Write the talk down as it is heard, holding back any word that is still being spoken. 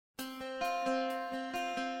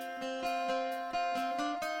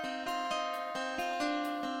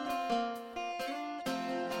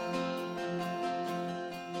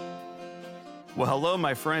Well, hello,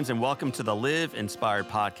 my friends, and welcome to the Live Inspired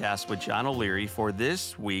podcast with John O'Leary for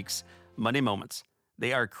this week's Monday Moments.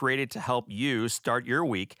 They are created to help you start your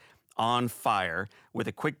week on fire with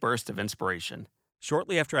a quick burst of inspiration.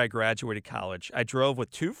 Shortly after I graduated college, I drove with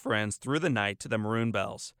two friends through the night to the Maroon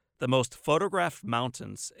Bells, the most photographed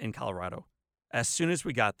mountains in Colorado. As soon as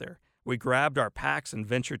we got there, we grabbed our packs and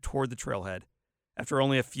ventured toward the trailhead. After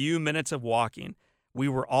only a few minutes of walking, we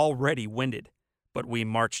were already winded, but we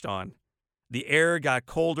marched on. The air got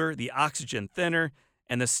colder, the oxygen thinner,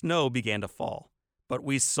 and the snow began to fall. But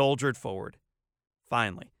we soldiered forward.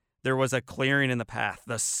 Finally, there was a clearing in the path,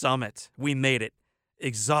 the summit. We made it,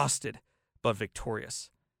 exhausted but victorious.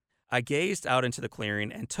 I gazed out into the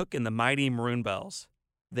clearing and took in the mighty Maroon Bells.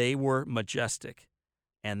 They were majestic.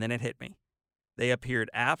 And then it hit me. They appeared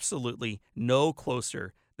absolutely no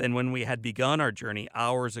closer than when we had begun our journey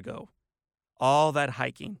hours ago. All that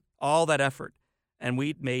hiking, all that effort, and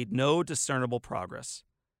we'd made no discernible progress.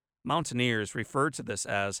 Mountaineers refer to this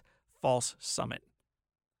as false summit.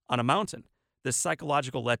 On a mountain, this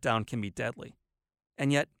psychological letdown can be deadly.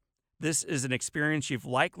 And yet, this is an experience you've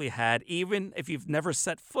likely had even if you've never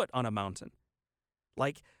set foot on a mountain.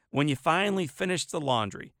 Like when you finally finish the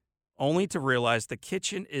laundry, only to realize the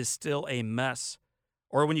kitchen is still a mess.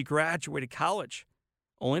 Or when you graduated college,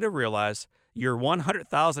 only to realize you're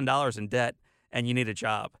 $100,000 in debt and you need a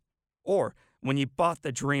job. Or when you bought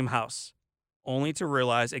the dream house, only to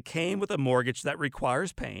realize it came with a mortgage that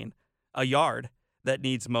requires paying, a yard that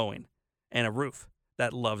needs mowing, and a roof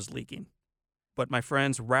that loves leaking. But my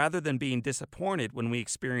friends, rather than being disappointed when we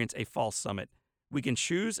experience a false summit, we can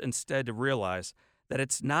choose instead to realize that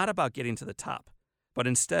it's not about getting to the top, but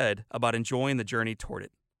instead about enjoying the journey toward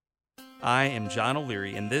it. I am John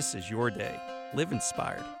O'Leary, and this is your day. Live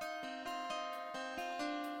inspired.